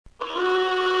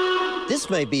This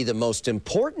may be the most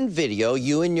important video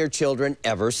you and your children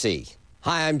ever see.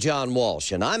 Hi, I'm John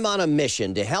Walsh, and I'm on a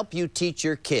mission to help you teach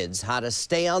your kids how to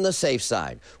stay on the safe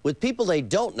side with people they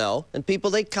don't know and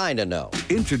people they kind of know.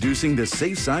 Introducing the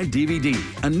Safe Side DVD,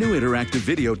 a new interactive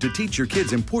video to teach your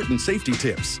kids important safety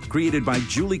tips. Created by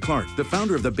Julie Clark, the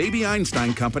founder of the Baby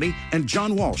Einstein Company, and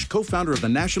John Walsh, co-founder of the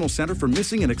National Center for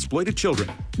Missing and Exploited Children.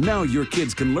 Now your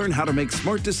kids can learn how to make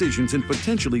smart decisions in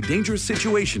potentially dangerous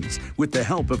situations with the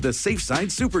help of the Safe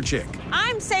Side Super Chick.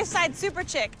 I'm Safe Side Super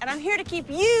Chick, and I'm here to keep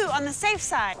you on the safe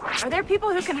side. Are there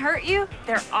people who can hurt you?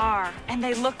 There are, and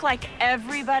they look like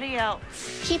everybody else.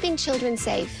 Keeping children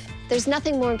safe. There's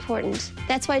nothing more important.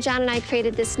 That's why John and I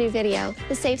created this new video,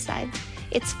 The Safe Side.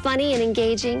 It's funny and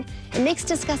engaging and makes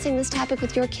discussing this topic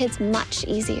with your kids much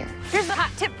easier. Here's a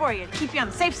hot tip for you to keep you on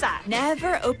the safe side.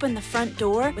 Never open the front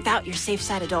door without your safe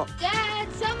side adult.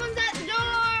 Dad, someone's at the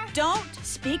door! Don't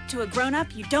speak to a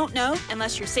grown-up you don't know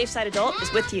unless your safe side adult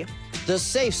is with you. The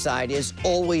safe side is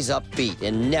always upbeat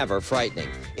and never frightening.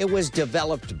 It was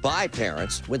developed by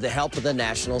parents with the help of the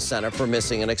National Center for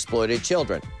Missing and Exploited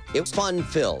Children. It's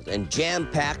fun-filled and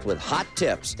jam-packed with hot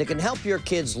tips that can help your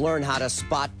kids learn how to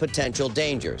spot potential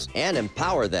dangers and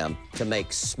empower them to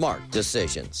make smart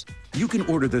decisions. You can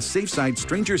order the Safe Side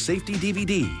Stranger Safety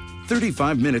DVD.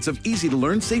 35 minutes of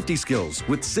easy-to-learn safety skills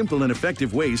with simple and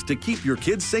effective ways to keep your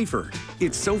kids safer.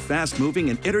 It's so fast-moving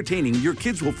and entertaining, your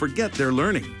kids will forget their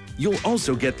learning. You'll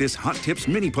also get this Hot Tips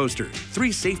mini poster,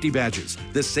 3 safety badges,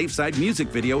 the Safe Side music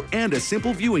video, and a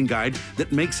simple viewing guide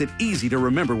that makes it easy to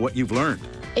remember what you've learned.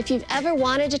 If you've ever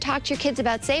wanted to talk to your kids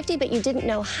about safety but you didn't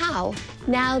know how,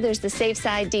 now there's the Safe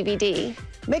Side DVD.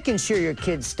 Making sure your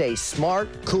kids stay smart,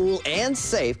 cool, and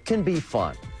safe can be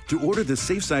fun. To order the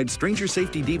Safe Side Stranger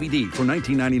Safety DVD for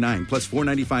 $19.99 plus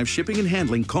 $4.95 shipping and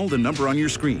handling, call the number on your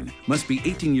screen. Must be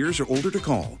 18 years or older to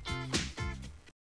call.